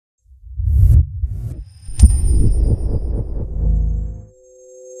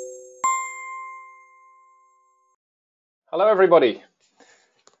Hello everybody,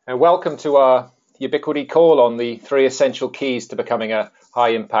 and welcome to our Ubiquity call on the 3 essential keys to becoming a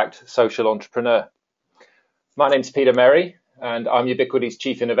high-impact social entrepreneur. My name's Peter Merry, and I'm Ubiquity's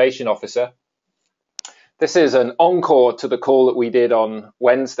Chief Innovation Officer. This is an encore to the call that we did on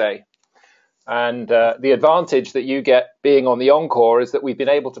Wednesday, and the advantage that you get being on the encore is that we've been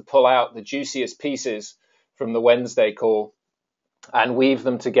able to pull out the juiciest pieces from the Wednesday call and weave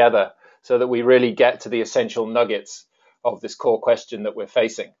them together so that we really get to the essential nuggets of this core question that we're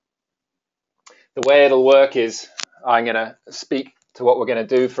facing. The way it'll work is I'm going to speak to what we're going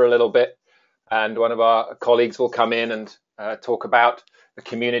to do for a little bit, and one of our colleagues will come in and talk about the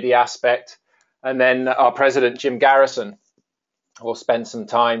community aspect, and then our president, Jim Garrison, will spend some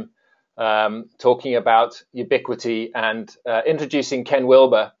time talking about Ubiquity and introducing Ken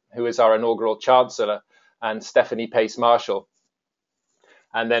Wilber, who is our inaugural chancellor, and Stephanie Pace-Marshall,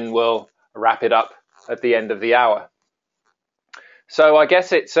 and then we'll wrap it up at the end of the hour. So I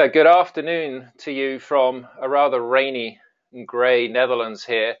guess it's a good afternoon to you from a rather rainy and grey Netherlands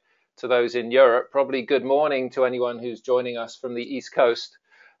here to those in Europe. Probably good morning to anyone who's joining us from the East Coast,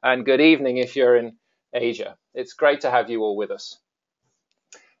 and good evening if you're in Asia. It's great to have you all with us.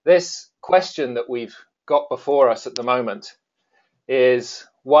 This question that we've got before us at the moment is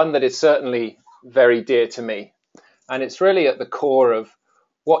one that is certainly very dear to me, and it's really at the core of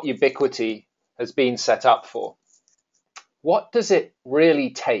what Ubiquity has been set up for. What does it really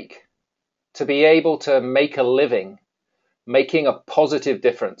take to be able to make a living, making a positive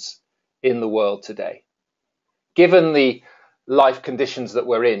difference in the world today? Given the life conditions that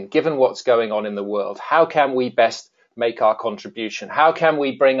we're in, given what's going on in the world, how can we best make our contribution? How can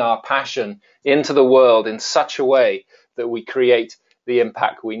we bring our passion into the world in such a way that we create the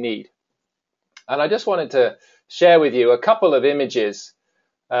impact we need? And I just wanted to share with you a couple of images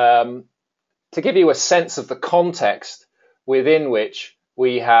to give you a sense of the context within which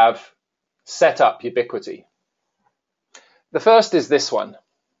we have set up Ubiquity. The first is this one,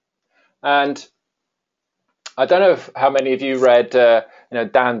 and I don't know how many of you read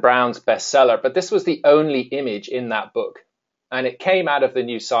Dan Brown's bestseller, but this was the only image in that book, and it came out of the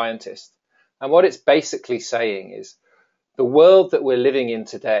New Scientist. And what it's basically saying is the world that we're living in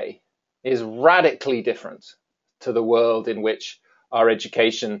today is radically different to the world in which our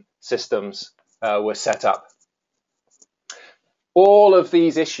education systems were set up. All of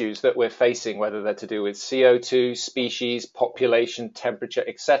these issues that we're facing, whether they're to do with CO2, species, population, temperature,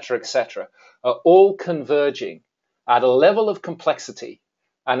 etc., are all converging at a level of complexity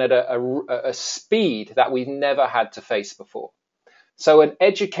and at a speed that we've never had to face before. So an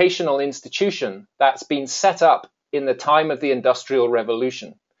educational institution that's been set up in the time of the Industrial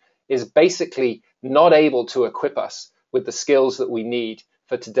Revolution is basically not able to equip us with the skills that we need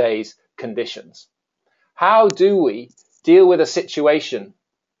for today's conditions. How do we deal with a situation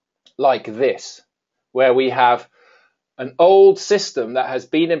like this, where we have an old system that has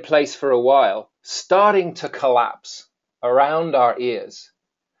been in place for a while starting to collapse around our ears,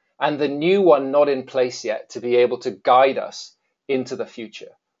 and the new one not in place yet to be able to guide us into the future?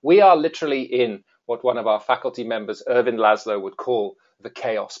 We are literally in what one of our faculty members, Ervin Laszlo, would call the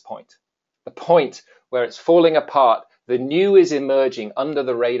chaos point. The point where it's falling apart, the new is emerging under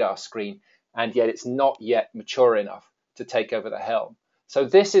the radar screen, and yet it's not yet mature enough to take over the helm. So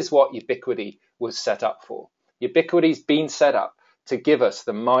this is what Ubiquity was set up for. Ubiquity's been set up to give us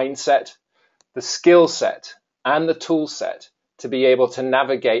the mindset, the skill set, and the tool set to be able to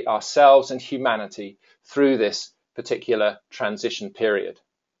navigate ourselves and humanity through this particular transition period.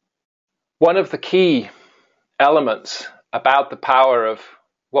 One of the key elements about the power of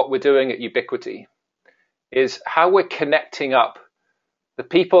what we're doing at Ubiquity is how we're connecting up the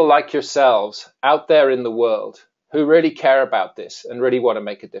people like yourselves out there in the world who really care about this and really want to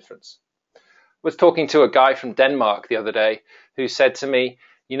make a difference. I was talking to a guy from Denmark the other day who said to me,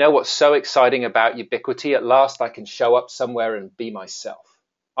 you know what's so exciting about Ubiquity? At last I can show up somewhere and be myself.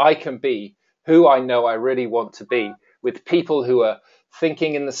 I can be who I know I really want to be, with people who are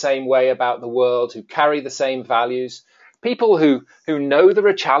thinking in the same way about the world, who carry the same values, people who know there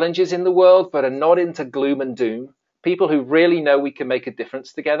are challenges in the world but are not into gloom and doom, people who really know we can make a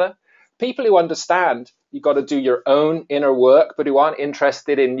difference together, people who understand you've got to do your own inner work, but who aren't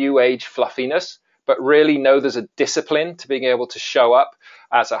interested in new age fluffiness, but really know there's a discipline to being able to show up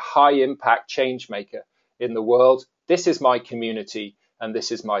as a high impact change maker in the world. This is my community and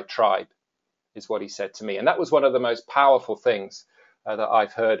this is my tribe, is what he said to me. And that was one of the most powerful things that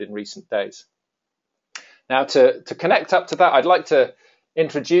I've heard in recent days. Now, to connect up to that, I'd like to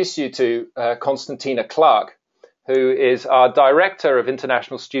introduce you to Constantina Clark, who is our Director of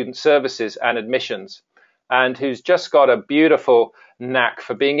International Student Services and Admissions. and who's just got a beautiful knack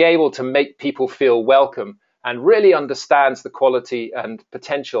for being able to make people feel welcome and really understands the quality and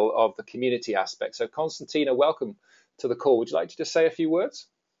potential of the community aspect. So Konstantina, welcome to the call. Would you like to just say a few words?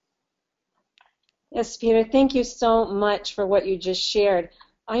 Yes, Peter, thank you so much for what you just shared.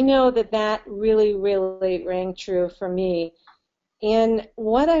 I know that that really, really rang true for me. And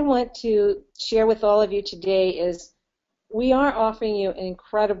what I want to share with all of you today is we are offering you an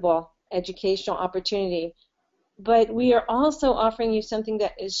incredible educational opportunity, but we are also offering you something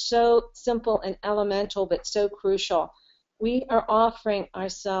that is so simple and elemental but so crucial. We are offering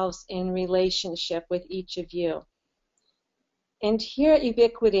ourselves in relationship with each of you. And here at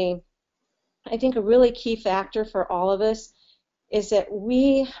Ubiquity, I think a really key factor for all of us is that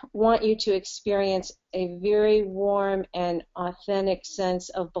we want you to experience a very warm and authentic sense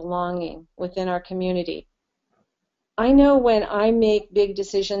of belonging within our community. I know when I make big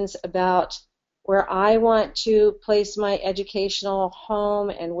decisions about where I want to place my educational home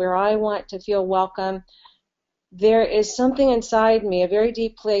and where I want to feel welcome, there is something inside me, a very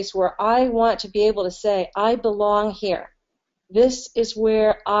deep place where I want to be able to say, I belong here. This is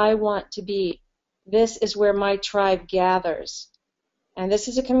where I want to be. This is where my tribe gathers. And this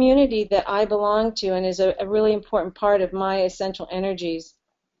is a community that I belong to and is a really important part of my essential energies.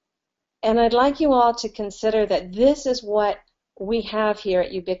 And I'd like you all to consider that this is what we have here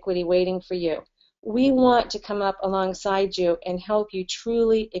at Ubiquity waiting for you. We want to come up alongside you and help you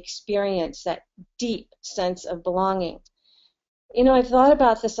truly experience that deep sense of belonging. You know, I've thought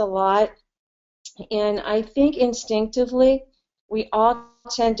about this a lot, and I think instinctively we all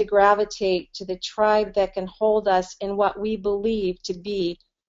tend to gravitate to the tribe that can hold us in what we believe to be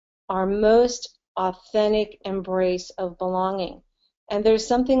our most authentic embrace of belonging. And there's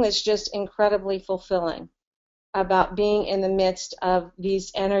something that's just incredibly fulfilling about being in the midst of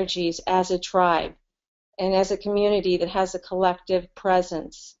these energies as a tribe and as a community that has a collective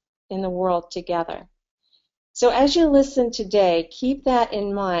presence in the world together. So as you listen today, keep that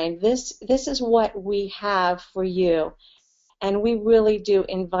in mind. This is what we have for you. And we really do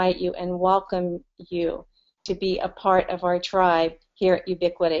invite you and welcome you to be a part of our tribe here at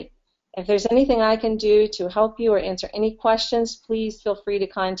Ubiquity. If there's anything I can do to help you or answer any questions, please feel free to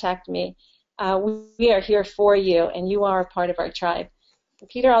contact me. We are here for you, and you are a part of our tribe.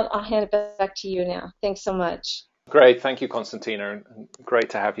 Peter, I'll hand it back to you now. Thanks so much. Great. Thank you, Konstantina, and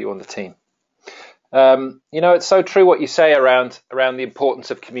great to have you on the team. You know, it's so true what you say around the importance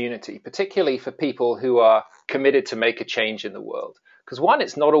of community, particularly for people who are committed to make a change in the world. Because one,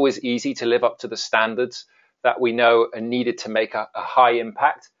 it's not always easy to live up to the standards that we know are needed to make a high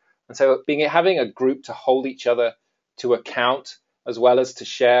impact. And so having a group to hold each other to account, as well as to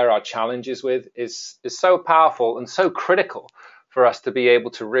share our challenges with, is so powerful and so critical for us to be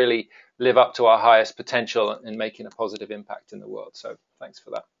able to really live up to our highest potential in making a positive impact in the world. So thanks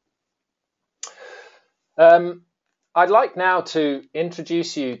for that. I'd like now to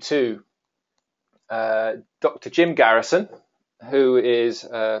introduce you to Dr. Jim Garrison, who is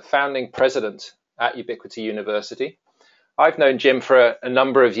founding president at Ubiquity University. I've known Jim for a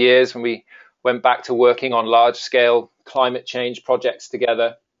number of years when we went back to working on large-scale climate change projects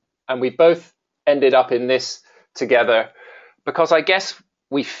together, and we both ended up in this together because I guess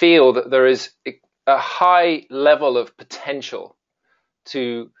we feel that there is a high level of potential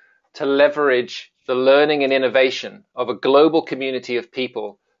to leverage the learning and innovation of a global community of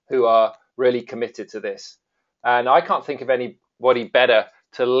people who are really committed to this. And I can't think of anybody better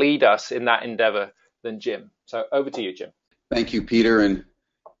to lead us in that endeavor than Jim. So over to you, Jim. Thank you, Peter, and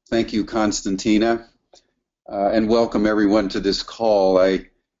thank you, Konstantina, and welcome everyone to this call. I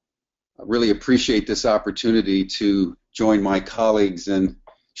really appreciate this opportunity to join my colleagues in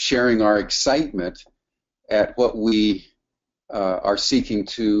sharing our excitement at what we are seeking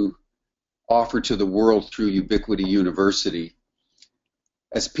to offer to the world through Ubiquity University.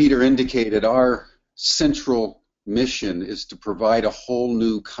 As Peter indicated, our central mission is to provide a whole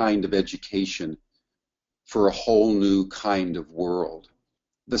new kind of education for a whole new kind of world.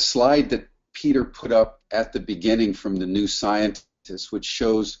 The slide that Peter put up at the beginning from the New Scientist, which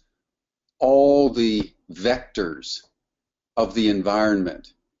shows all the vectors of the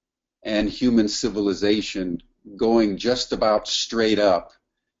environment and human civilization going just about straight up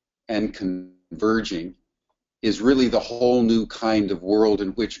and converging, is really the whole new kind of world in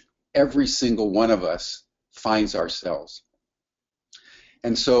which every single one of us finds ourselves.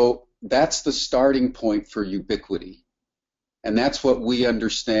 And so that's the starting point for Ubiquity. And that's what we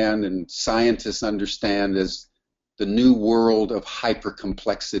understand and scientists understand as the new world of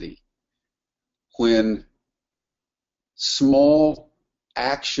hypercomplexity. When small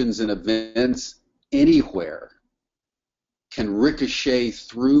actions and events anywhere can ricochet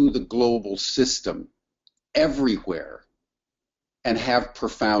through the global system everywhere and have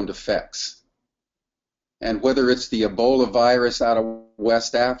profound effects. And whether it's the Ebola virus out of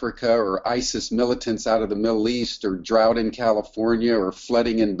West Africa, or ISIS militants out of the Middle East, or drought in California, or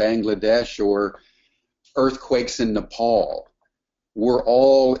flooding in Bangladesh, or earthquakes in Nepal, we're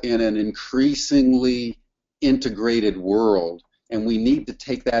all in an increasingly integrated world, and we need to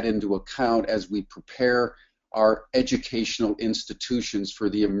take that into account as we prepare our educational institutions for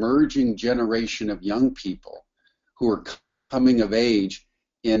the emerging generation of young people who are coming of age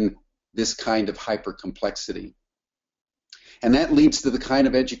in this kind of hypercomplexity. And that leads to the kind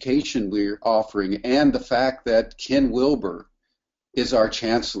of education we're offering, and the fact that Ken Wilber is our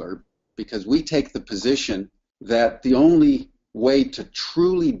chancellor, because we take the position that the only way to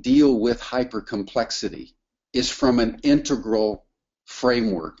truly deal with hypercomplexity is from an integral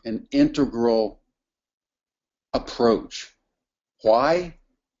framework, an integral approach. Why?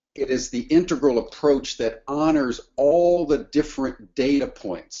 It is the integral approach that honors all the different data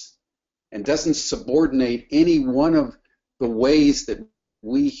points and doesn't subordinate any one of the ways that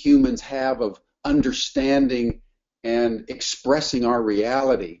we humans have of understanding and expressing our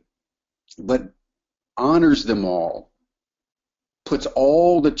reality, but honors them all, puts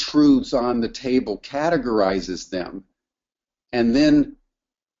all the truths on the table, categorizes them, and then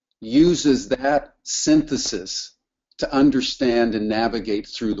uses that synthesis to understand and navigate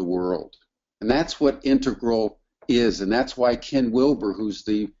through the world. And that's what integral is, and that's why Ken Wilber, who's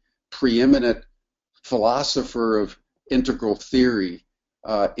the preeminent philosopher of integral theory,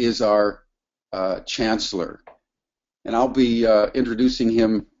 is our chancellor. And I'll be introducing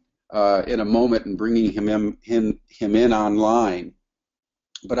him in a moment and bringing him in online.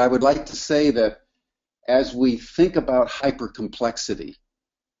 But I would like to say that as we think about hypercomplexity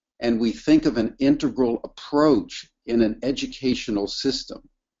and we think of an integral approach in an educational system,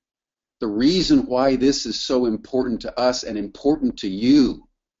 the reason why this is so important to us and important to you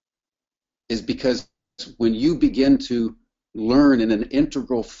is because when you begin to learn in an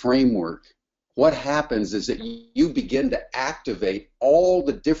integral framework, what happens is that you begin to activate all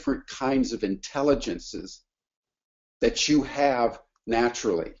the different kinds of intelligences that you have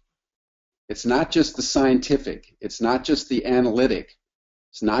naturally. It's not just the scientific, it's not just the analytic,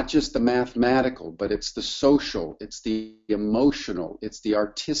 it's not just the mathematical, but it's the social, it's the emotional, it's the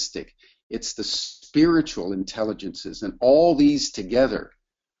artistic, it's the spiritual intelligences, and all these together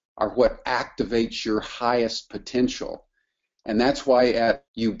are what activates your highest potential. And that's why at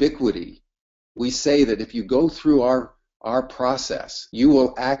Ubiquity, we say that if you go through our process, you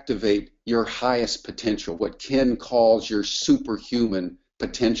will activate your highest potential, what Ken calls your superhuman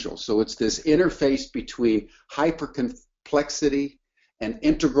potential. So it's this interface between hypercomplexity and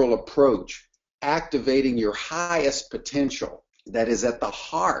integral approach, activating your highest potential, that is at the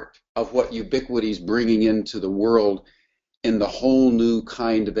heart of what Ubiquity is bringing into the world in the whole new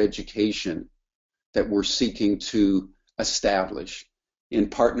kind of education that we're seeking to establish in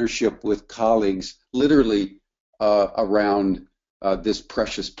partnership with colleagues literally around this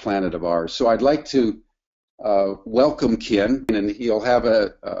precious planet of ours. So I'd like to welcome Ken, and he'll have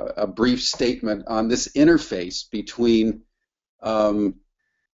a brief statement on this interface between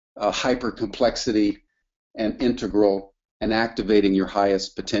hypercomplexity and integral and activating your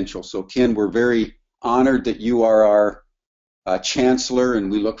highest potential. So Ken, we're very honored that you are our chancellor,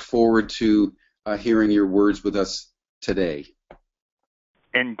 and we look forward to hearing your words with us today.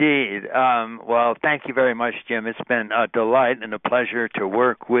 Indeed. Well, thank you very much, Jim. It's been a delight and a pleasure to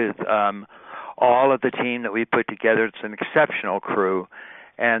work with all of the team that we put together. It's an exceptional crew,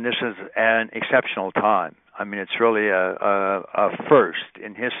 and this is an exceptional time. I mean, it's really a first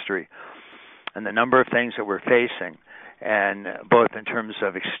in history, and the number of things that we're facing, and both in terms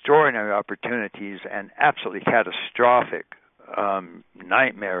of extraordinary opportunities and absolutely catastrophic,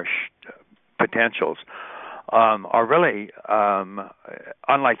 nightmarish potentials, are really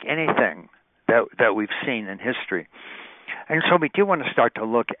unlike anything that we've seen in history. And so we do want to start to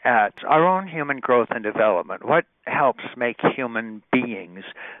look at our own human growth and development. What helps make human beings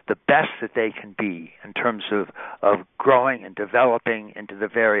the best that they can be in terms of growing and developing into the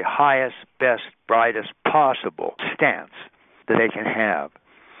very highest, best, brightest possible stance that they can have.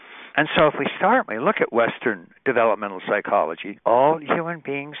 And so if we start, we look at Western developmental psychology, all human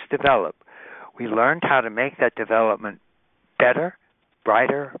beings develop. We learned how to make that development better,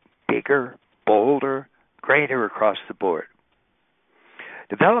 brighter, bigger, bolder, greater across the board.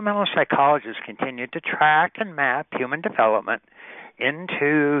 Developmental psychologists continued to track and map human development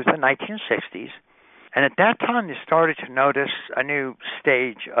into the 1960s, And at that time, you started to notice a new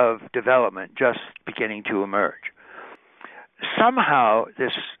stage of development just beginning to emerge. Somehow,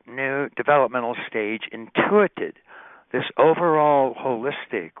 this new developmental stage intuited this overall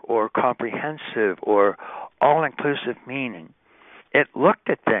holistic or comprehensive or all-inclusive meaning. It looked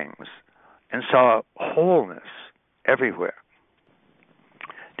at things and saw wholeness everywhere.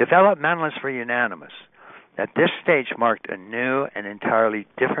 Developmentalists were unanimous that this stage marked a new and entirely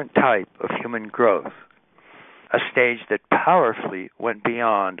different type of human growth, a stage that powerfully went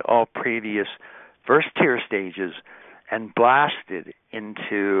beyond all previous first-tier stages and blasted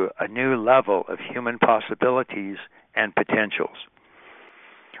into a new level of human possibilities and potentials.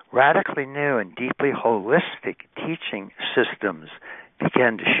 Radically new and deeply holistic teaching systems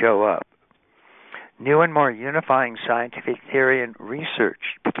began to show up. New and more unifying scientific theory and research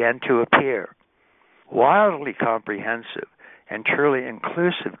began to appear. Wildly comprehensive and truly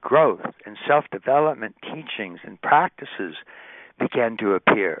inclusive growth and self-development teachings and practices began to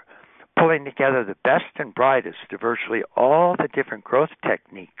appear, pulling together the best and brightest of virtually all the different growth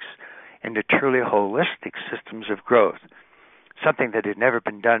techniques into truly holistic systems of growth, something that had never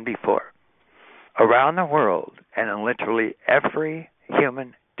been done before. Around the world and in literally every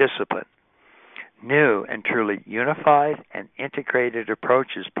human discipline, new and truly unified and integrated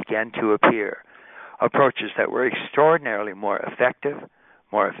approaches began to appear, approaches that were extraordinarily more effective,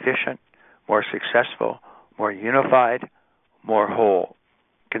 more efficient, more successful, more unified, more whole,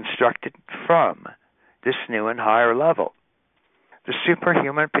 constructed from this new and higher level. The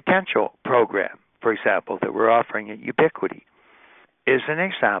Superhuman Potential program, for example, that we're offering at Ubiquity, is an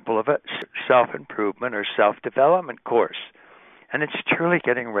example of a self-improvement or self-development course, and it's truly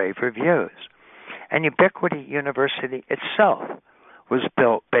getting rave reviews. And Ubiquity University itself was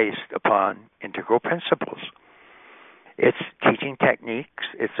built based upon integral principles. Its teaching techniques,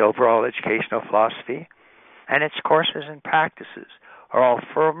 its overall educational philosophy, and its courses and practices are all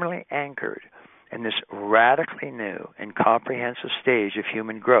firmly anchored in this radically new and comprehensive stage of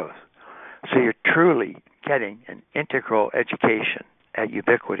human growth. So you're truly getting an integral education at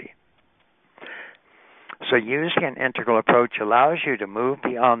Ubiquity. So using an integral approach allows you to move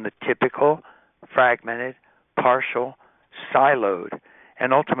beyond the typical, fragmented, partial, siloed,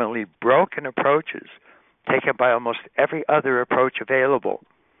 and ultimately broken approaches taken by almost every other approach available.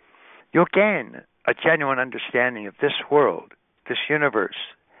 You'll gain a genuine understanding of this world, this universe,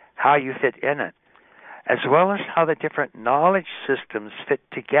 how you fit in it, as well as how the different knowledge systems fit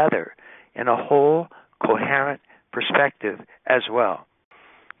together in a whole, coherent perspective as well.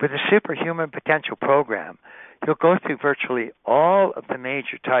 With the Superhuman Potential program, you'll go through virtually all of the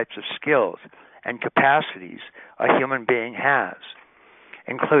major types of skills and capacities a human being has,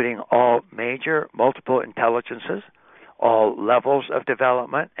 including all major multiple intelligences, all levels of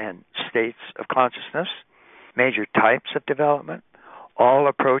development and states of consciousness, major types of development, all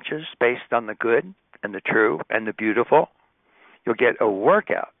approaches based on the good and the true and the beautiful. You'll get a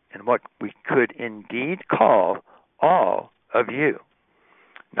workout in what we could indeed call all of you.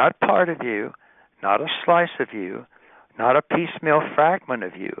 Not part of you, not a slice of you, not a piecemeal fragment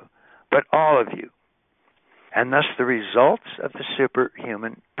of you, but all of you. And thus the results of the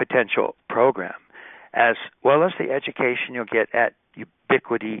Superhuman Potential program, as well as the education you'll get at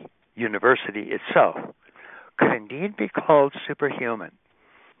Ubiquity University itself, could indeed be called superhuman,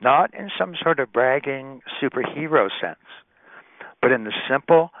 not in some sort of bragging superhero sense, but in the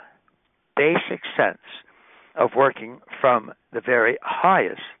simple, basic sense of working from the very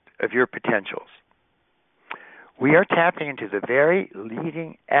highest of your potentials. We are tapping into the very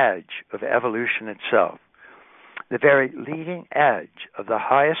leading edge of evolution itself, the very leading edge of the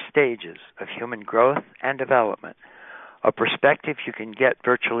highest stages of human growth and development, a perspective you can get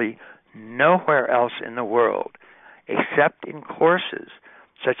virtually nowhere else in the world, except in courses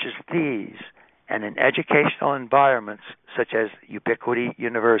such as these and in educational environments such as Ubiquity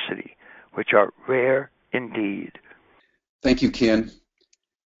University, which are rare indeed. Thank you, Ken.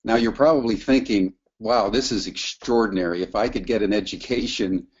 Now you're probably thinking, wow, this is extraordinary. If I could get an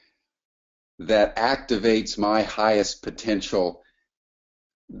education that activates my highest potential,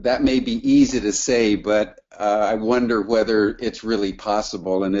 that may be easy to say, but I wonder whether it's really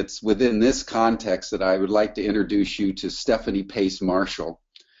possible. And it's within this context that I would like to introduce you to Stephanie Pace Marshall,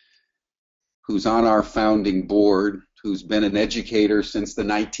 who's on our founding board, who's been an educator since the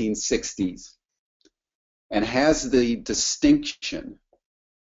 1960s, and has the distinction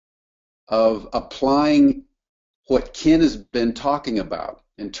of applying what Ken has been talking about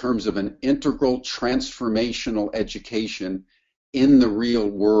in terms of an integral transformational education in the real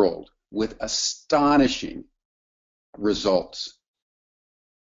world with astonishing results.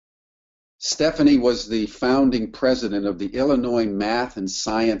 Stephanie was the founding president of the Illinois Math and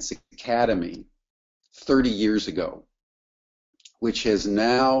Science Academy 30 years ago, which has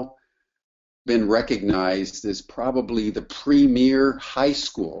now been recognized as probably the premier high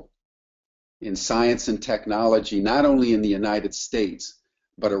school in science and technology, not only in the United States,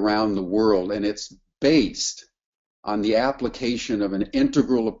 but around the world. And it's based on the application of an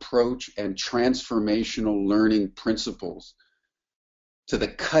integral approach and transformational learning principles to the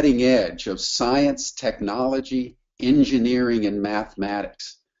cutting edge of science, technology, engineering, and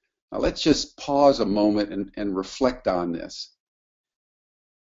mathematics. Now let's just pause a moment and reflect on this.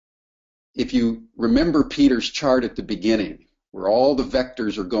 If you remember Peter's chart at the beginning, where all the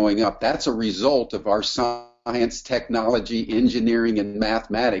vectors are going up, that's a result of our science, technology, engineering, and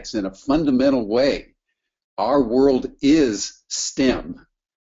mathematics. In a fundamental way, our world is STEM.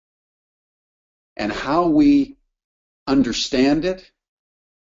 And how we understand it,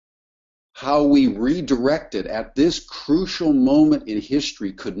 how we redirect it at this crucial moment in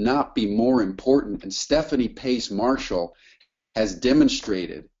history could not be more important. And Stephanie Pace Marshall has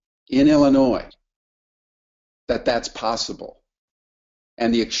demonstrated in Illinois that that's possible.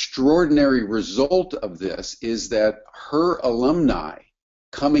 And the extraordinary result of this is that her alumni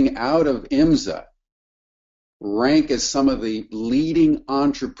coming out of IMSA rank as some of the leading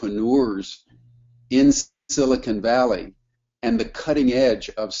entrepreneurs in Silicon Valley and the cutting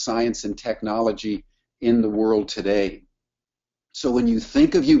edge of science and technology in the world today. So when you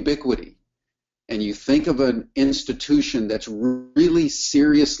think of Ubiquity, and you think of an institution that's really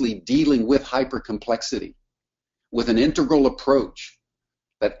seriously dealing with hypercomplexity, with an integral approach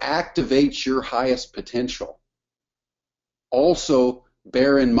that activates your highest potential, also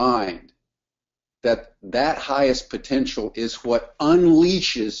bear in mind that that highest potential is what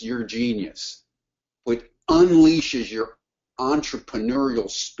unleashes your genius, what unleashes your entrepreneurial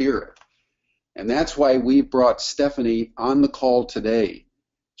spirit. And that's why we brought Stephanie on the call today.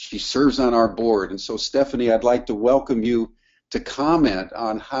 She serves on our board. And so, Stephanie, I'd like to welcome you to comment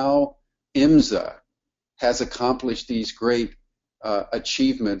on how IMSA has accomplished these great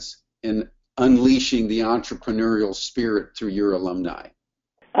achievements in unleashing the entrepreneurial spirit through your alumni.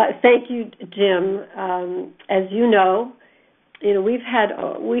 Thank you, Jim. As you know, we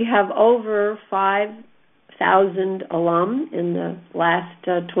have over 5,000 alum in the last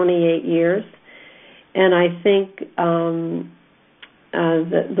 28 years, and I think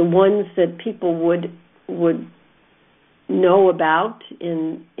the ones that people would know about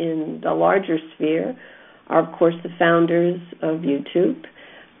in the larger sphere are, of course, the founders of YouTube,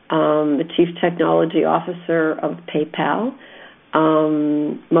 the chief technology officer of PayPal,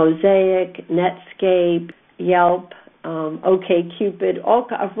 Mosaic, Netscape, Yelp, OkCupid,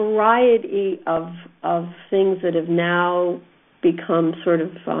 a variety of things that have now become sort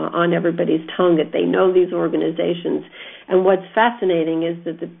of on everybody's tongue, that they know these organizations. And what's fascinating is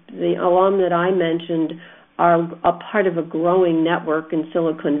that the alum that I mentioned are a part of a growing network in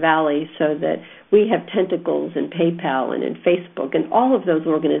Silicon Valley, so that we have tentacles in PayPal and in Facebook and all of those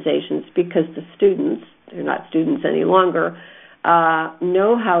organizations, because the students, they're not students any longer,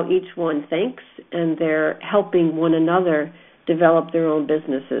 know how each one thinks, and they're helping one another develop their own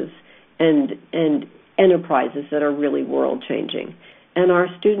businesses and enterprises that are really world-changing. And our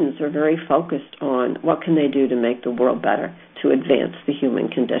students are very focused on what can they do to make the world better, to advance the human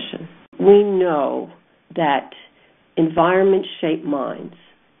condition. We know that environments shape minds,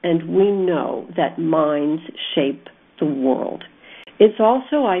 and we know that minds shape the world. It's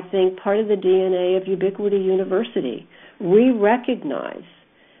also, I think, part of the DNA of Ubiquity University. We recognize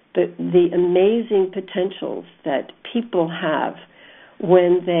the amazing potentials that people have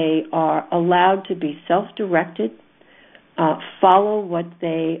when they are allowed to be self-directed, follow what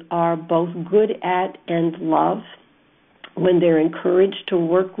they are both good at and love, when they're encouraged to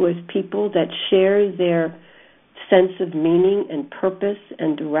work with people that share their sense of meaning and purpose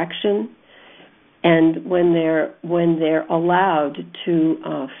and direction, and when they're allowed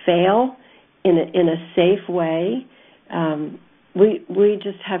to fail in a safe way. We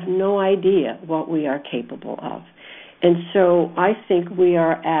just have no idea what we are capable of. And so I think we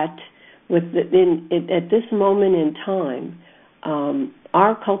are at this moment in time,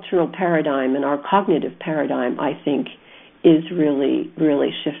 our cultural paradigm and our cognitive paradigm, I think, is really,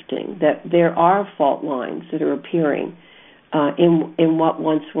 really shifting. That there are fault lines that are appearing in what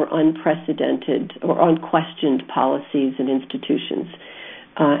once were unprecedented or unquestioned policies and institutions.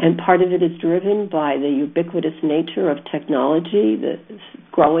 And part of it is driven by the ubiquitous nature of technology, the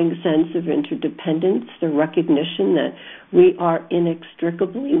growing sense of interdependence, the recognition that we are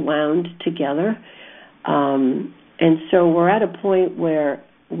inextricably wound together. And so we're at a point where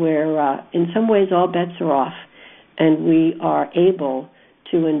where in some ways all bets are off, and we are able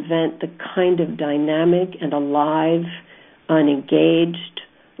to invent the kind of dynamic and alive, engaged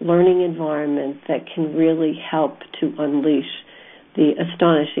learning environment that can really help to unleash the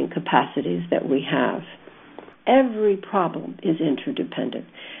astonishing capacities that we have. Every problem is interdependent,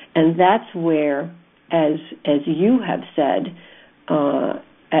 and that's where, as you have said,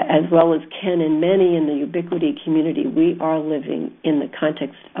 as well as Ken and many in the Ubiquity community, we are living in the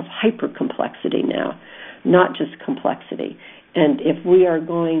context of hypercomplexity now, not just complexity. And if we are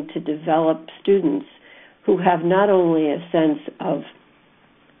going to develop students who have not only a sense of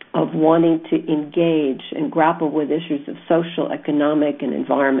wanting to engage and grapple with issues of social, economic, and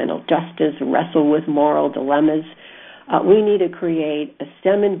environmental justice, wrestle with moral dilemmas, we need to create a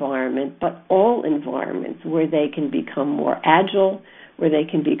STEM environment, but all environments where they can become more agile, where they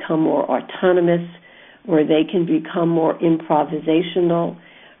can become more autonomous, where they can become more improvisational,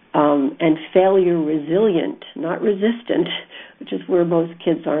 and failure resilient, not resistant, which is where most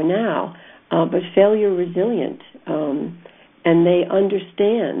kids are now, but failure resilient. And they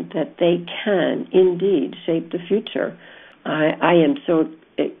understand that they can indeed shape the future. I am so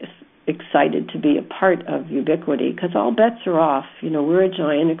excited to be a part of Ubiquity because all bets are off. You know, we're a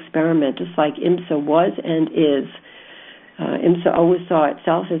giant experiment, just like IMSA was and is. IMSA always saw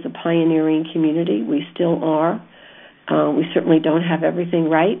itself as a pioneering community. We still are. We certainly don't have everything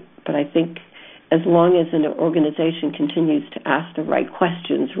right, but I think as long as an organization continues to ask the right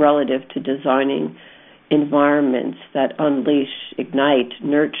questions relative to designing environments that unleash, ignite,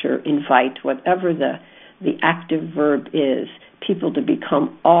 nurture, invite, whatever the active verb is, people to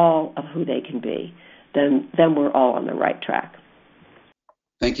become all of who they can be, then we're all on the right track.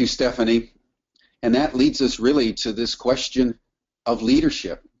 Thank you, Stephanie. And that leads us really to this question of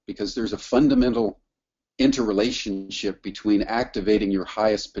leadership, because there's a fundamental interrelationship between activating your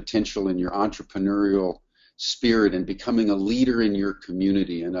highest potential in your entrepreneurial spirit and becoming a leader in your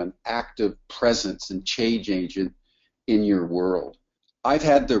community and an active presence and change agent in your world. I've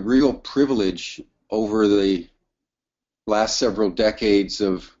had the real privilege over the last several decades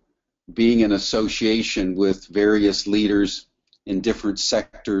of being in association with various leaders in different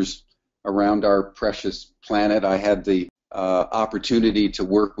sectors around our precious planet. I had the opportunity to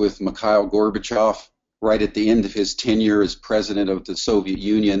work with Mikhail Gorbachev right at the end of his tenure as president of the Soviet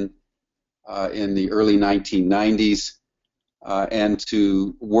Union in the early 1990s, and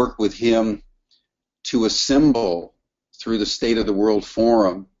to work with him to assemble through the State of the World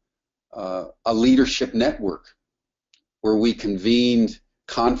Forum a leadership network where we convened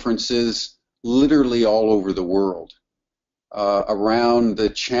conferences literally all over the world around the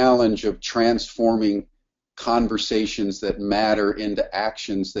challenge of transforming conversations that matter into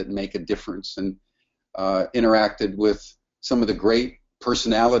actions that make a difference, and interacted with some of the great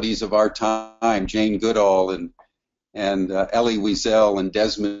personalities of our time, Jane Goodall and Elie Wiesel and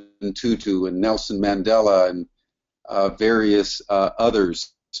Desmond Tutu and Nelson Mandela and various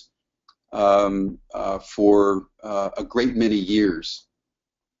others for a great many years.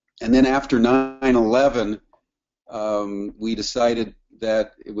 And then after 9/11, we decided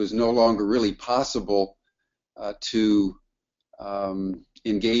that it was no longer really possible to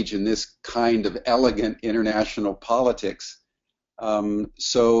engage in this kind of elegant international politics.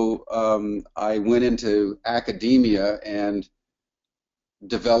 So I went into academia and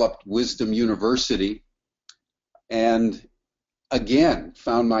developed Wisdom University, and again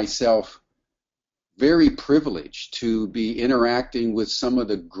found myself very privileged to be interacting with some of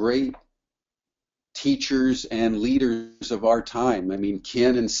the great teachers and leaders of our time. I mean,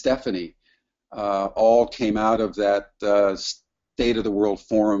 Ken and Stephanie all came out of that State of the World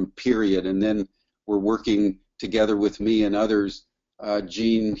Forum period, and then were working together with me and others,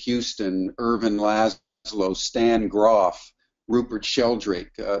 Gene Houston, Irvin Laszlo, Stan Groff, Rupert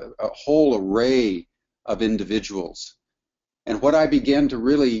Sheldrake, a whole array of individuals. And what I began to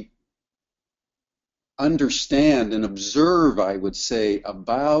really understand and observe, I would say,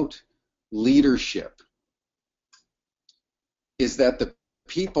 about leadership is that the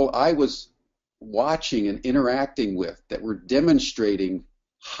people I was watching and interacting with that were demonstrating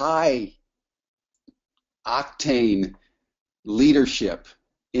high octane leadership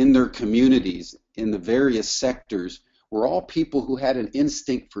in their communities, in the various sectors, were all people who had an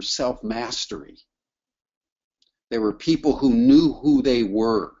instinct for self-mastery. They were people who knew who they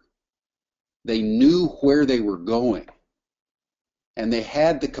were. They knew where they were going. And they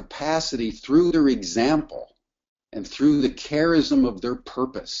had the capacity through their example and through the charism of their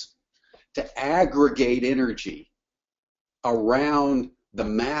purpose to aggregate energy around the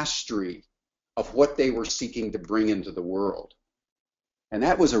mastery of what they were seeking to bring into the world. And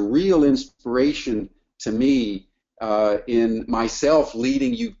that was a real inspiration to me in myself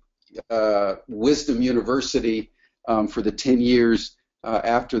leading Wisdom University for the 10 years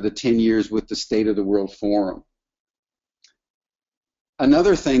after the 10 years with the State of the World Forum.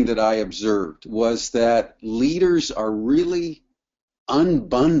 Another thing that I observed was that leaders are really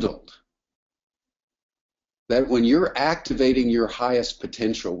unbundled. That when you're activating your highest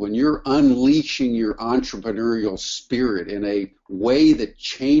potential, when you're unleashing your entrepreneurial spirit in a way that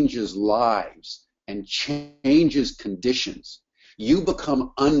changes lives and changes conditions, you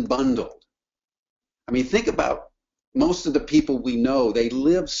become unbundled. I mean, think about most of the people we know, they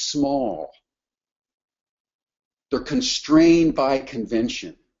live small. They're constrained by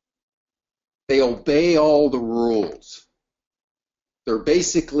convention. They obey all the rules. They're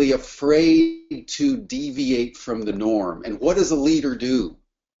basically afraid to deviate from the norm. And what does a leader do?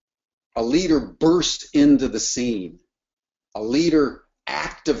 A leader bursts into the scene. A leader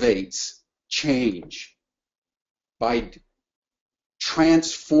activates change by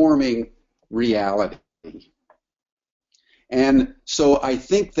transforming reality. And so I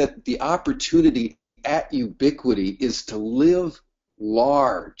think that the opportunity at Ubiquity is to live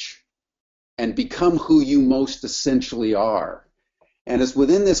large and become who you most essentially are. And as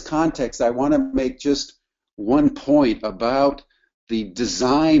within this context, I want to make just one point about the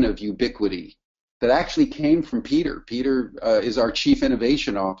design of Ubiquity that actually came from Peter. Peter is our Chief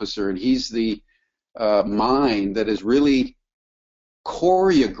Innovation Officer, and he's the mind that has really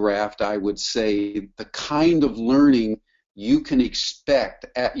choreographed, I would say, the kind of learning you can expect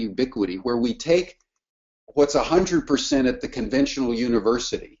at Ubiquity, where we take what's 100% at the conventional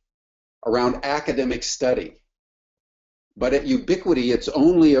university around academic study. But at Ubiquity, it's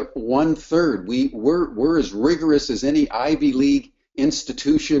only 1/3. We're as rigorous as any Ivy League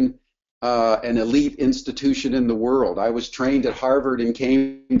institution, an elite institution in the world. I was trained at Harvard and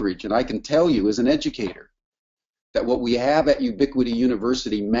Cambridge, and I can tell you as an educator that what we have at Ubiquity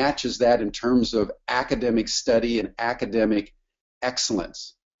University matches that in terms of academic study and academic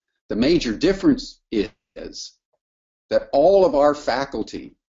excellence. The major difference is that all of our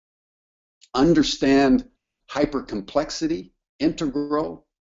faculty understand hypercomplexity, integral,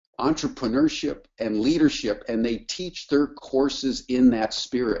 entrepreneurship, and leadership, and they teach their courses in that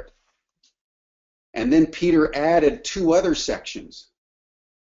spirit. And then Peter added 2 other sections.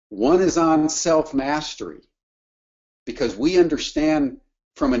 One is on self-mastery, because we understand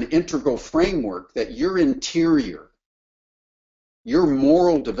from an integral framework that your interior, your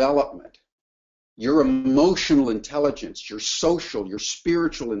moral development, your emotional intelligence, your social, your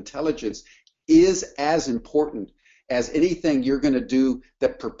spiritual intelligence is as important as anything you're going to do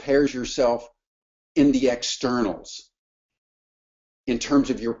that prepares yourself in the externals in terms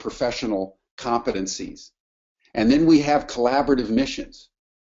of your professional competencies. And then we have collaborative missions,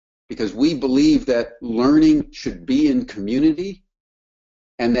 because we believe that learning should be in community,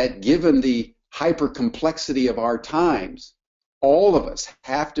 and that given the hypercomplexity of our times, all of us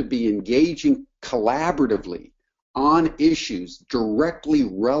have to be engaging collaboratively on issues directly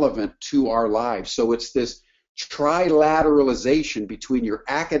relevant to our lives. So it's this trilateralization between your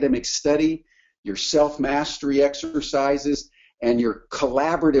academic study, your self-mastery exercises, and your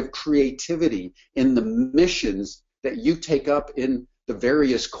collaborative creativity in the missions that you take up in the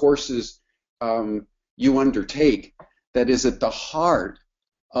various courses you undertake, that is at the heart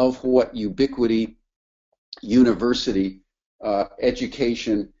of what Ubiquity University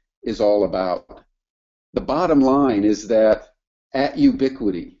education is all about. The bottom line is that at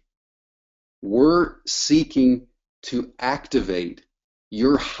Ubiquity, we're seeking to activate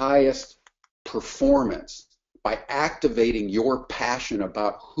your highest performance by activating your passion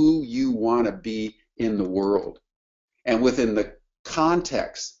about who you want to be in the world. And within the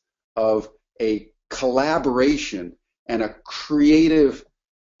context of a collaboration and a creative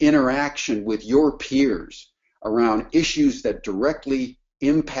interaction with your peers around issues that directly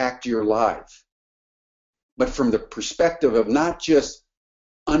impact your life, but from the perspective of not just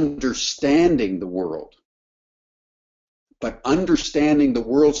understanding the world, but understanding the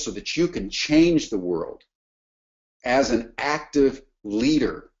world so that you can change the world as an active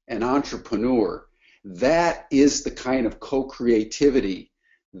leader, an entrepreneur. That is the kind of co-creativity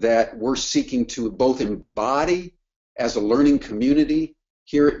that we're seeking to both embody as a learning community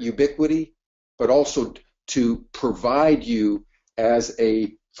here at Ubiquity, but also to provide you as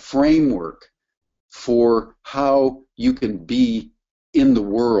a framework for how you can be in the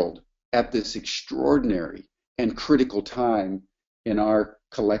world at this extraordinary and critical time in our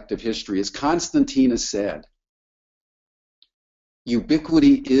collective history. As Constantina said,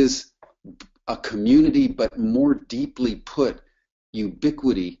 Ubiquity is a community, but more deeply put,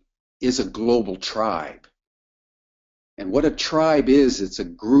 Ubiquity is a global tribe. And what a tribe is, it's a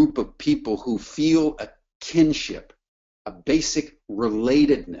group of people who feel a kinship, a basic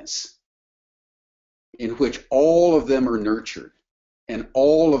relatedness in which all of them are nurtured and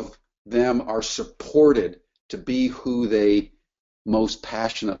all of them are supported to be who they most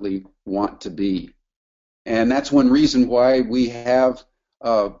passionately want to be. And that's one reason why we have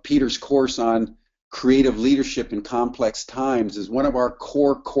Peter's course on creative leadership in complex times is one of our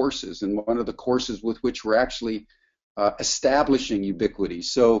core courses and one of the courses with which we're actually establishing Ubiquity.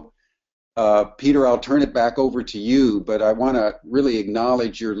 So, Peter, I'll turn it back over to you, but I want to really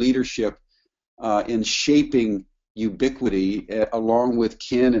acknowledge your leadership in shaping Ubiquity along with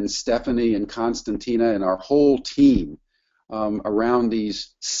Ken and Stephanie and Constantina and our whole team around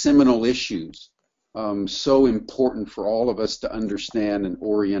these seminal issues, so important for all of us to understand and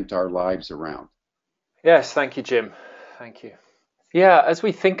orient our lives around. Yes, thank you, Jim. Thank you. Yeah, as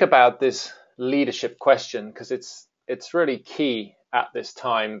we think about this leadership question, because it's really key at this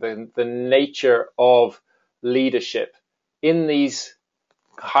time, the nature of leadership in these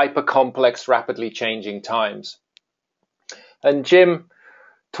hyper-complex, rapidly changing times. And Jim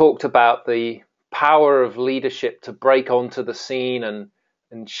talked about the power of leadership to break onto the scene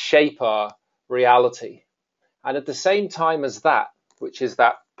and shape our reality. And at the same time as that, which is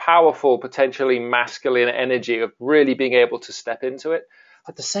that powerful, potentially masculine energy of really being able to step into it,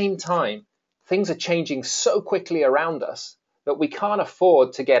 at the same time, things are changing so quickly around us that we can't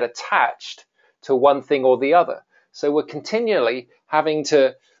afford to get attached to one thing or the other. So we're continually having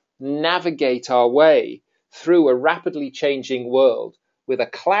to navigate our way through a rapidly changing world with a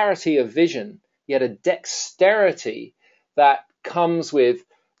clarity of vision, yet a dexterity that comes with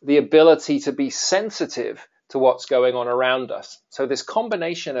the ability to be sensitive to what's going on around us. So this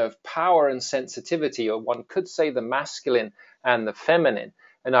combination of power and sensitivity, or one could say the masculine and the feminine,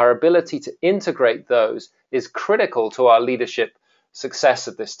 and our ability to integrate those is critical to our leadership success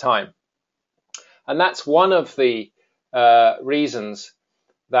at this time. And that's one of the reasons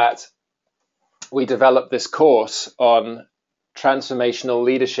that we developed this course on transformational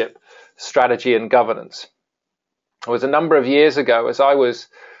leadership, strategy and governance. It was a number of years ago as I was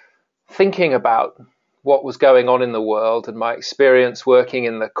thinking about what was going on in the world and my experience working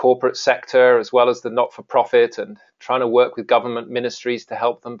in the corporate sector as well as the not-for-profit and trying to work with government ministries to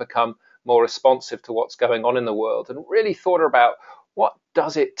help them become more responsive to what's going on in the world, and really thought about what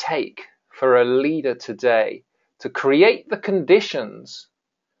does it take for a leader today to create the conditions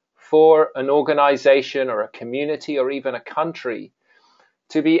for an organization or a community or even a country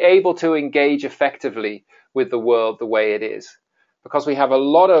to be able to engage effectively with the world the way it is. Because we have a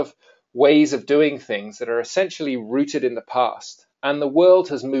lot of ways of doing things that are essentially rooted in the past, and the world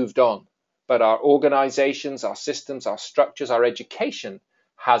has moved on, but our organizations, our systems, our structures, our education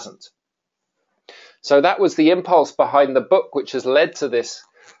hasn't. So that was the impulse behind the book, which has led to this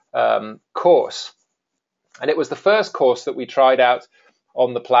course. And it was the first course that we tried out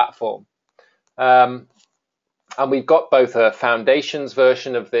on the platform. And we've got both a foundations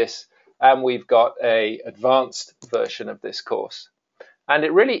version of this and we've got an advanced version of this course. And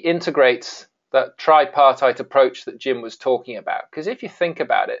it really integrates that tripartite approach that Jim was talking about. Because if you think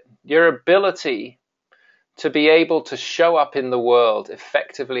about it, your ability to be able to show up in the world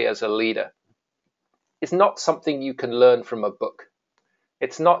effectively as a leader is not something you can learn from a book.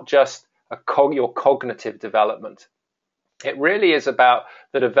 It's not just your cognitive development. It really is about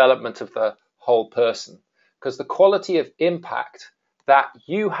the development of the whole person, because the quality of impact that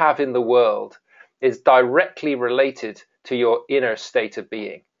you have in the world is directly related to your inner state of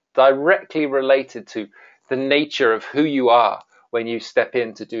being, directly related to the nature of who you are when you step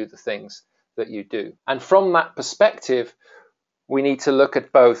in to do the things that you do. And from that perspective, we need to look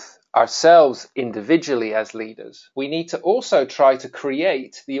at both ourselves individually as leaders. We need to also try to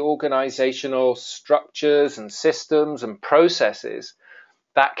create the organizational structures and systems and processes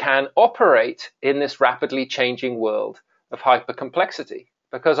that can operate in this rapidly changing world of hypercomplexity,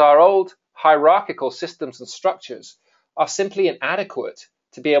 because our old hierarchical systems and structures are simply inadequate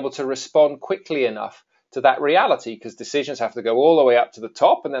to be able to respond quickly enough to that reality, because decisions have to go all the way up to the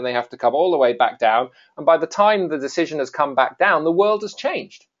top and then they have to come all the way back down. And by the time the decision has come back down, the world has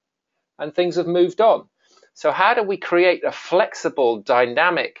changed and things have moved on. So how do we create a flexible,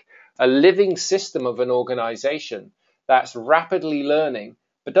 dynamic, a living system of an organization that's rapidly learning,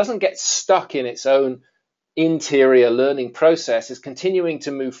 but doesn't get stuck in its own interior learning process, is continuing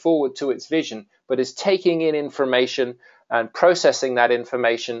to move forward to its vision, but is taking in information and processing that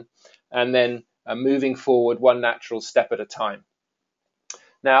information and then moving forward one natural step at a time.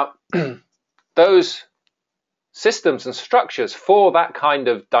 Now, those systems and structures for that kind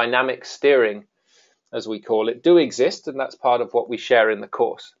of dynamic steering, as we call it, do exist, and that's part of what we share in the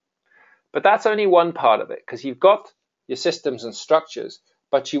course. But that's only one part of it, because you've got your systems and structures,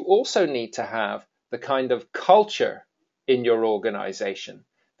 but you also need to have the kind of culture in your organization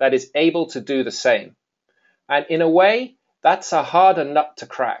that is able to do the same. And in a way, that's a harder nut to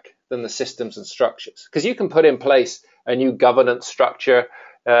crack than the systems and structures, because you can put in place a new governance structure,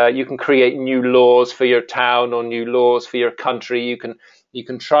 you can create new laws for your town or new laws for your country, you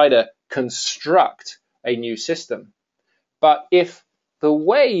can try to construct a new system. But if the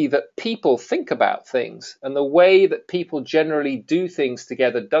way that people think about things and the way that people generally do things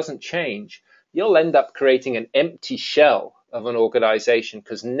together doesn't change, you'll end up creating an empty shell of an organization,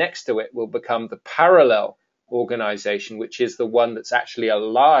 because next to it will become the parallel organization, which is the one that's actually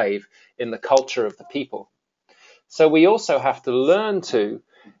alive in the culture of the people. So we also have to learn to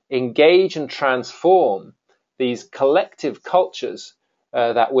engage and transform these collective cultures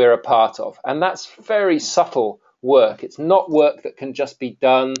that we're a part of. And that's very subtle work. It's not work that can just be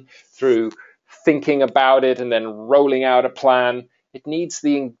done through thinking about it and then rolling out a plan. It needs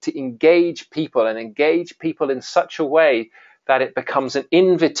to engage people, and engage people in such a way that it becomes an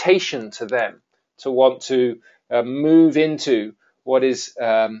invitation to them to want to move into what is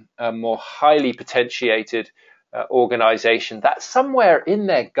a more highly potentiated organization. That's somewhere in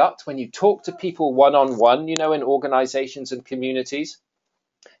their gut when you talk to people one-on-one, in organizations and communities.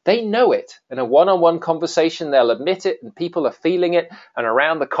 They know it. In a one-on-one conversation, they'll admit it, and people are feeling it. And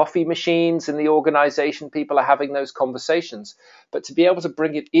around the coffee machines in the organization, people are having those conversations. But to be able to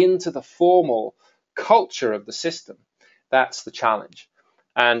bring it into the formal culture of the system, that's the challenge.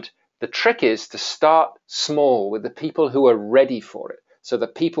 And the trick is to start small with the people who are ready for it. So the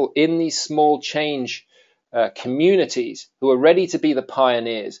people in these small change communities who are ready to be the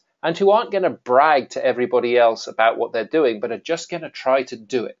pioneers, and who aren't going to brag to everybody else about what they're doing, but are just going to try to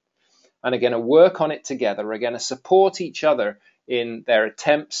do it, and are going to work on it together, are going to support each other in their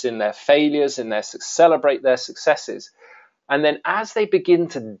attempts, in their failures, celebrate their successes. And then as they begin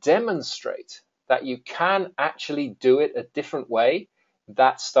to demonstrate that you can actually do it a different way,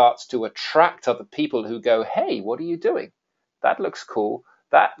 that starts to attract other people who go, hey, what are you doing? That looks cool.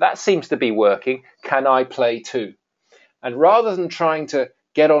 That seems to be working. Can I play too? And rather than trying to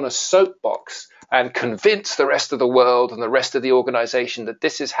get on a soapbox and convince the rest of the world and the rest of the organization that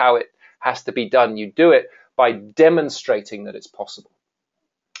this is how it has to be done, you do it by demonstrating that it's possible.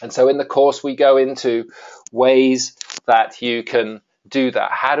 And so in the course, we go into ways that you can do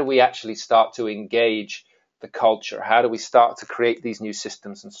that. How do we actually start to engage the culture? How do we start to create these new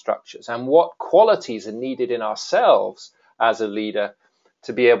systems and structures? And what qualities are needed in ourselves as a leader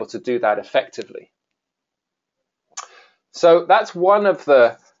to be able to do that effectively? So that's one of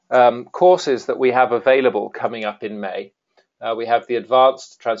the courses that we have available coming up in May. We have the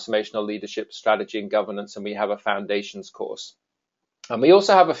Advanced Transformational Leadership Strategy and Governance, and we have a Foundations course. And we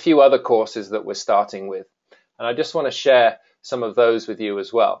also have a few other courses that we're starting with. And I just want to share some of those with you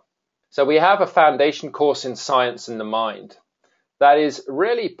as well. So we have a foundation course in Science and the Mind. That is a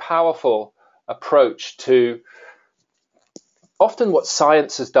really powerful approach to often what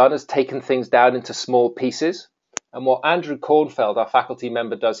science has done is taken things down into small pieces. And what Andrew Kornfeld, our faculty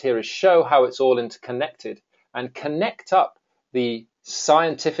member, does here is show how it's all interconnected and connect up the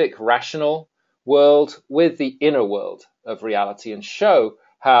scientific, rational world with the inner world of reality, and show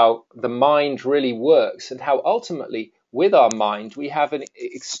how the mind really works, and how ultimately with our mind we have an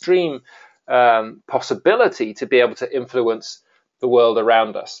extreme possibility to be able to influence the world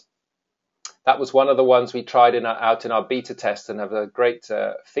around us. That was one of the ones we tried out in our beta test, and have a great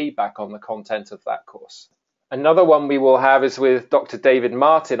feedback on the content of that course. Another one we will have is with Dr. David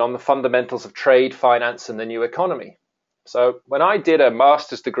Martin on the fundamentals of trade, finance, and the new economy. So when I did a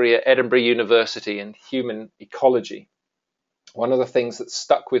master's degree at Edinburgh University in human ecology, one of the things that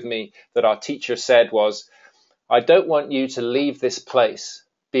stuck with me that our teacher said was, I don't want you to leave this place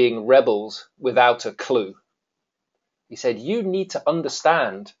being rebels without a clue. He said, you need to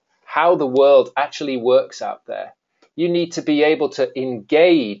understand how the world actually works out there. You need to be able to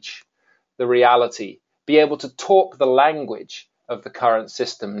engage the reality, be able to talk the language of the current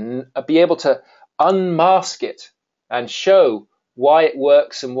system, be able to unmask it and show why it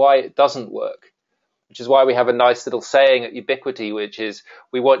works and why it doesn't work. Which is why we have a nice little saying at Ubiquity, which is,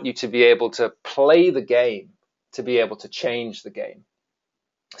 we want you to be able to play the game, to be able to change the game.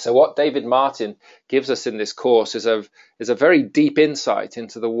 So what David Martin gives us in this course is a very deep insight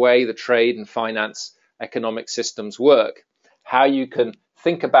into the way the trade and finance economic systems work, how you can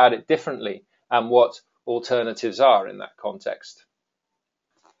think about it differently, and what alternatives are in that context.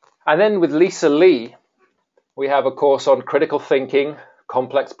 And then with Lisa Lee, We have a course on critical thinking,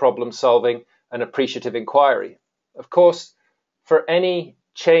 complex problem solving, and appreciative inquiry. Of course, for any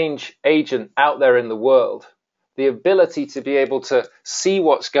change agent out there in the world, the ability to be able to see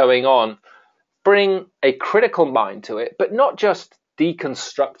what's going on, bring a critical mind to it, but not just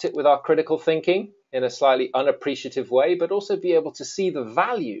deconstruct it with our critical thinking in a slightly unappreciative way, but also be able to see the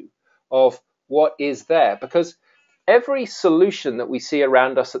value of what is there. Because every solution that we see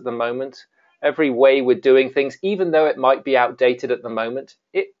around us at the moment, every way we're doing things, even though it might be outdated at the moment,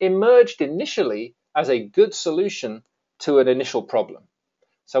 it emerged initially as a good solution to an initial problem.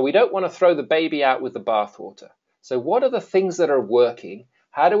 So we don't want to throw the baby out with the bathwater. So what are the things that are working?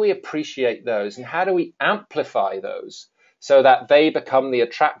 How do we appreciate those? And how do we amplify those so that they become the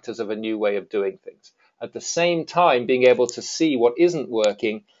attractors of a new way of doing things? At the same time, being able to see what isn't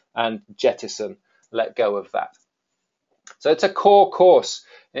working and jettison, let go of that. So it's a core course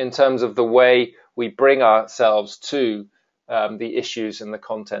in terms of the way we bring ourselves to the issues and the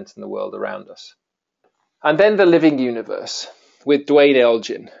content in the world around us. And then the living universe with Duane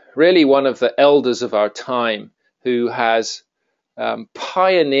Elgin, really one of the elders of our time, who has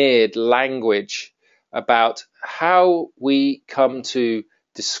pioneered language about how we come to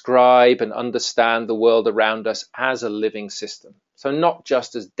describe and understand the world around us as a living system. So not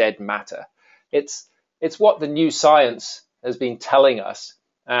just as dead matter. It's what the new science has been telling us.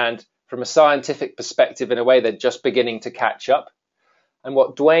 And from a scientific perspective, in a way, they're just beginning to catch up. And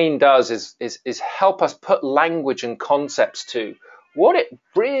what Duane does is help us put language and concepts to what it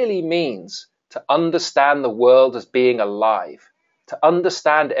really means to understand the world as being alive, to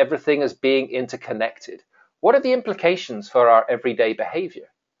understand everything as being interconnected. What are the implications for our everyday behavior?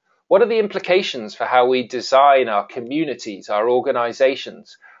 What are the implications for how we design our communities, our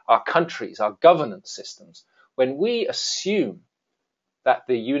organizations, our countries, our governance systems, when we assume that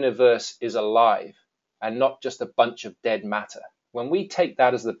the universe is alive and not just a bunch of dead matter? When we take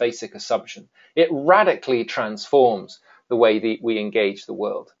that as the basic assumption, it radically transforms the way we engage the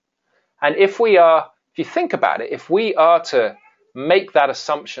world. And if you think about it, if we are to make that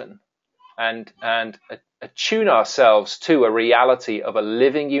assumption and attune ourselves to a reality of a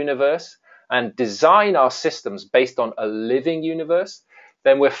living universe and design our systems based on a living universe,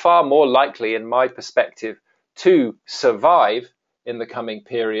 then we're far more likely, in my perspective, to survive in the coming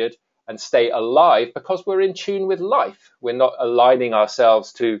period and stay alive because we're in tune with life. We're not aligning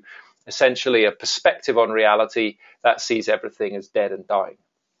ourselves to essentially a perspective on reality that sees everything as dead and dying.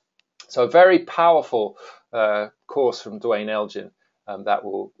 So a very powerful course from Duane Elgin that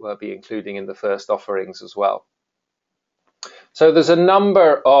we'll be including in the first offerings as well. So there's a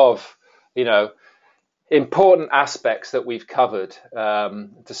number of, important aspects that we've covered.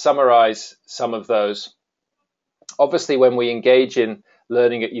 To summarize some of those, obviously when we engage in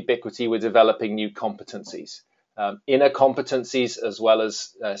learning at Ubiquity, we're developing new competencies, inner competencies as well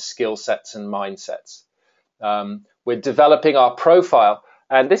as skill sets and mindsets. We're developing our profile.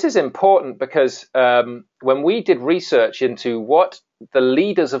 And this is important because when we did research into what the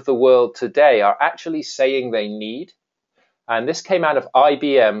leaders of the world today are actually saying they need, and this came out of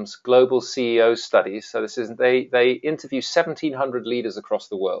IBM's global CEO studies. So they interview 1,700 leaders across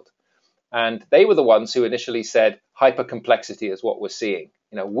the world. And they were the ones who initially said hypercomplexity is what we're seeing.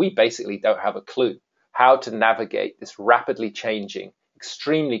 We basically don't have a clue how to navigate this rapidly changing,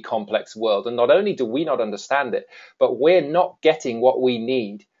 extremely complex world. And not only do we not understand it, but we're not getting what we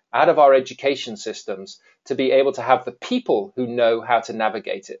need out of our education systems to be able to have the people who know how to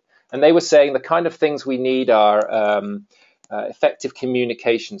navigate it. And they were saying the kind of things we need are effective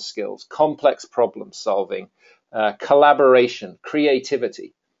communication skills, complex problem solving, collaboration,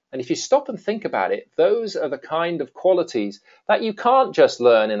 creativity. And if you stop and think about it, those are the kind of qualities that you can't just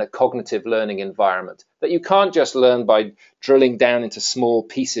learn in a cognitive learning environment, that you can't just learn by drilling down into small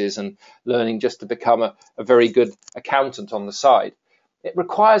pieces and learning just to become a very good accountant on the side. It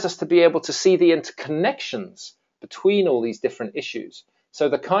requires us to be able to see the interconnections between all these different issues. So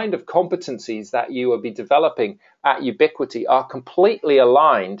the kind of competencies that you will be developing at Ubiquity are completely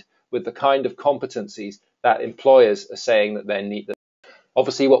aligned with the kind of competencies that employers are saying that they need.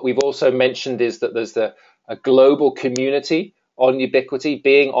 Obviously, what we've also mentioned is that there's a global community on Ubiquity.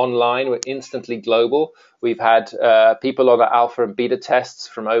 Being online, we're instantly global. We've had people on the alpha and beta tests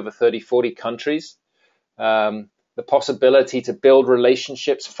from over 30, 40 countries. The possibility to build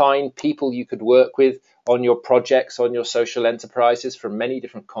relationships, find people you could work with on your projects, on your social enterprises from many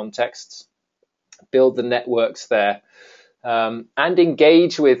different contexts, build the networks there, and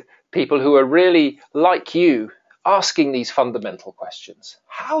engage with people who are really like you, asking these fundamental questions.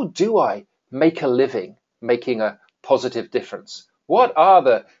 How do I make a living, making a positive difference? What are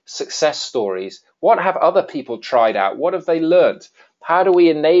the success stories? What have other people tried out? What have they learned? How do we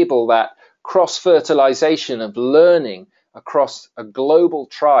enable that cross-fertilization of learning across a global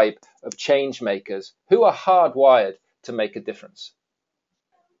tribe of change makers who are hardwired to make a difference?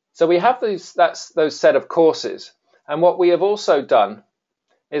 So we have those set of courses. And what we have also done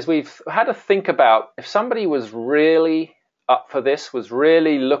is we've had to think about if somebody was really up for this, was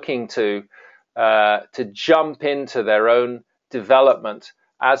really looking to jump into their own development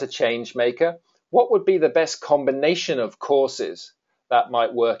as a change maker, what would be the best combination of courses that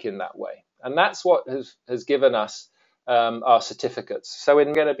might work in that way? And that's what has given us our certificates. So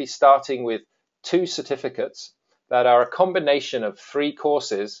we're going to be starting with 2 certificates that are a combination of 3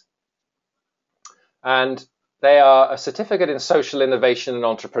 courses, and they are a certificate in social innovation and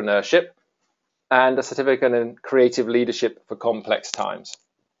entrepreneurship and a certificate in creative leadership for complex times.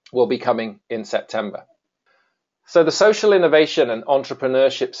 Will be coming in September. So the social innovation and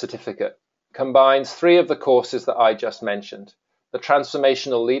entrepreneurship certificate combines 3 of the courses that I just mentioned: the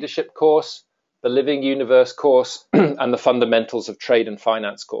transformational leadership course, the living universe course, and the fundamentals of trade and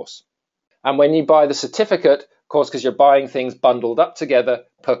finance course. And when you buy the certificate, of course, because you're buying things bundled up together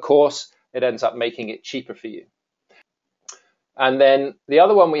per course, it ends up making it cheaper for you. And then the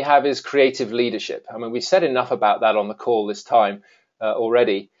other one we have is creative leadership. I mean, we said enough about that on the call this time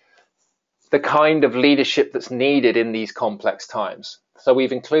already. The kind of leadership that's needed in these complex times. So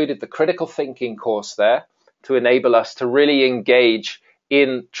we've included the critical thinking course there to enable us to really engage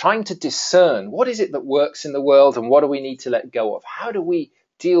in trying to discern what is it that works in the world and what do we need to let go of? How do we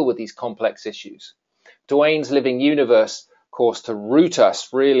deal with these complex issues? Dwayne's Living Universe course to root us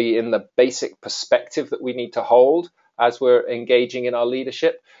really in the basic perspective that we need to hold as we're engaging in our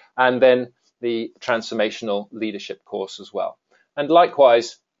leadership, and then the transformational leadership course as well. And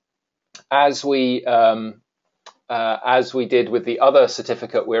likewise, as we did with the other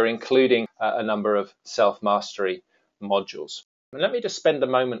certificate, we're including a number of self-mastery modules. And let me just spend a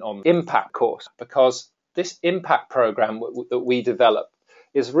moment on the impact course, because this impact program that we develop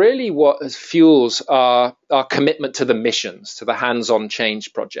is really what fuels our commitment to the missions, to the hands-on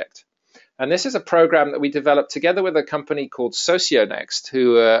change project. And this is a program that we developed together with a company called SocioNext,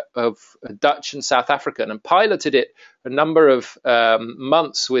 who are Dutch and South African, and piloted it a number of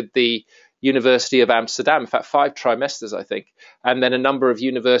months with the University of Amsterdam, in fact, 5 trimesters, I think, and then a number of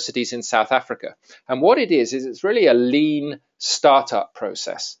universities in South Africa. And what it is it's really a lean startup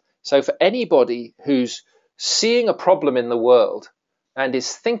process. So for anybody who's seeing a problem in the world and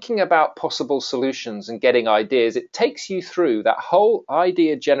is thinking about possible solutions and getting ideas, it takes you through that whole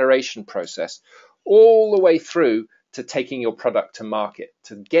idea generation process all the way through to taking your product to market,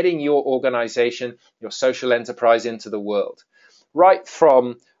 to getting your organization, your social enterprise into the world. Right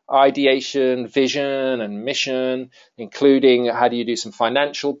from ideation, vision, and mission, including how do you do some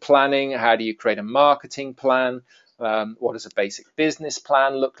financial planning, how do you create a marketing plan, what does a basic business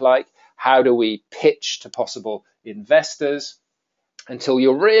plan look like, how do we pitch to possible investors, until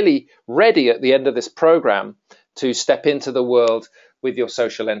you're really ready at the end of this program to step into the world with your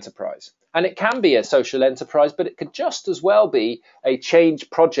social enterprise. And it can be a social enterprise, but it could just as well be a change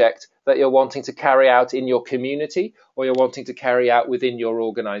project that you're wanting to carry out in your community or you're wanting to carry out within your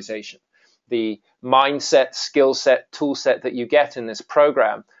organization. The mindset, skill set, tool set that you get in this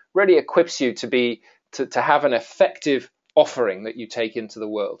program really equips you to have an effective offering that you take into the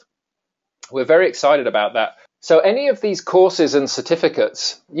world. We're very excited about that. So any of these courses and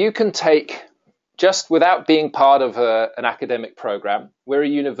certificates you can take just without being part of an academic program. We're a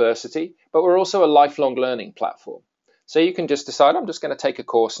university, but we're also a lifelong learning platform. So you can just decide, I'm just going to take a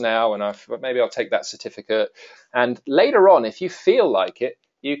course now, and maybe I'll take that certificate. And later on, if you feel like it,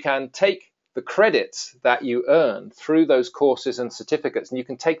 you can take the credits that you earn through those courses and certificates, and you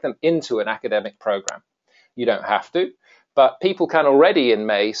can take them into an academic program. You don't have to, but people can already in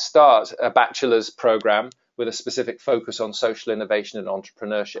May start a bachelor's program with a specific focus on social innovation and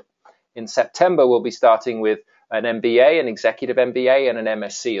entrepreneurship. In September, we'll be starting with an MBA, an executive MBA, and an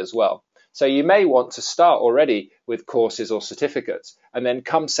MSc as well. So you may want to start already with courses or certificates, and then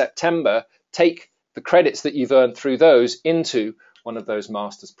come September, take the credits that you've earned through those into one of those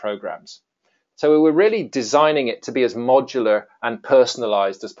master's programs. So we're really designing it to be as modular and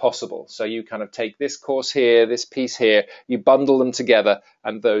personalized as possible. So you kind of take this course here, this piece here, you bundle them together,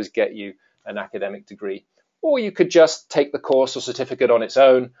 and those get you an academic degree. Or you could just take the course or certificate on its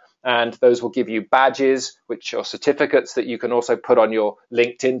own, and those will give you badges, which are certificates that you can also put on your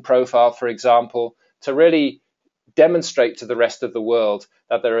LinkedIn profile, for example, to really demonstrate to the rest of the world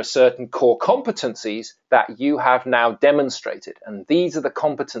that there are certain core competencies that you have now demonstrated. And these are the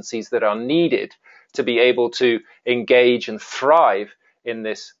competencies that are needed to be able to engage and thrive in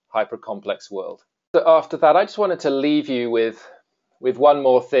this hyper-complex world. So after that, I just wanted to leave you with one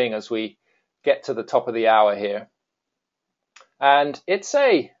more thing as we get to the top of the hour here. And it's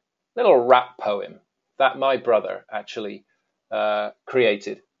a little rap poem that my brother actually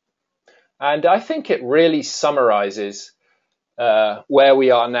created. And I think it really summarizes where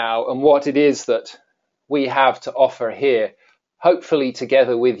we are now and what it is that we have to offer here, hopefully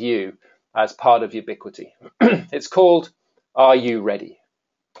together with you as part of Ubiquity. It's called, Are You Ready?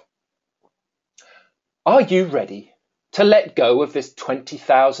 Are you ready to let go of this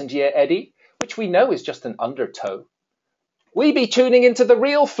 20,000-year eddy, which we know is just an undertow? We be tuning into the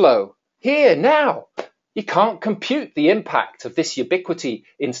real flow, here, now. You can't compute the impact of this Ubiquity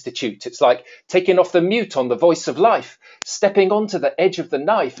Institute. It's like taking off the mute on the voice of life, stepping onto the edge of the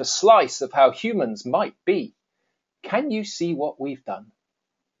knife, a slice of how humans might be. Can you see what we've done?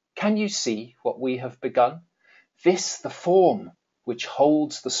 Can you see what we have begun? This the form which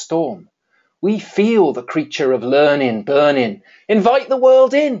holds the storm. We feel the creature of learning burning. Invite the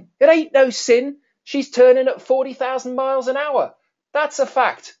world in. It ain't no sin. She's turning at 40,000 miles an hour. That's a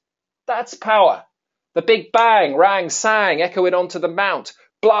fact. That's power. The Big Bang rang, sang, echoing onto the mount.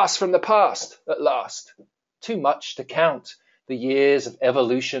 Blast from the past, at last. Too much to count. The years of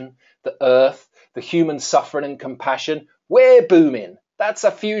evolution, the earth, the human suffering and compassion. We're booming. That's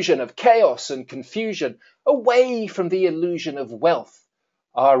a fusion of chaos and confusion. Away from the illusion of wealth.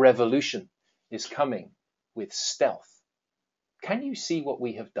 Our revolution is coming with stealth. Can you see what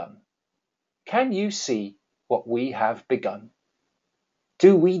we have done? Can you see what we have begun?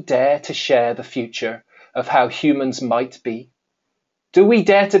 Do we dare to share the future of how humans might be? Do we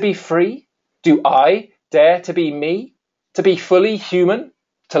dare to be free? Do I dare to be me? To be fully human?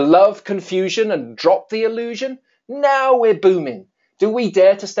 To love confusion and drop the illusion? Now we're booming. Do we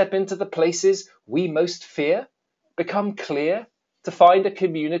dare to step into the places we most fear? Become clear? To find a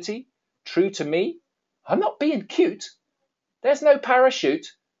community true to me? I'm not being cute. There's no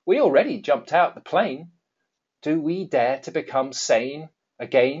parachute. We already jumped out the plane. Do we dare to become sane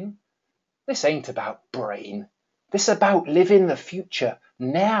again? This ain't about brain. This about living the future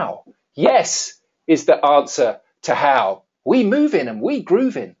now. Yes is the answer to how. We moving and we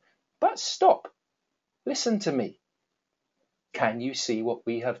grooving. But stop. Listen to me. Can you see what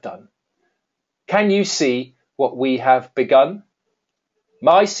we have done? Can you see what we have begun?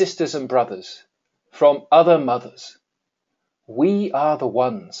 My sisters and brothers from other mothers, we are the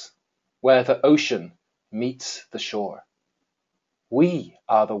ones where the ocean meets the shore. We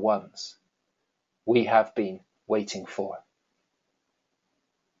are the ones we have been waiting for.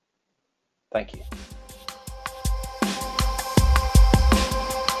 Thank you.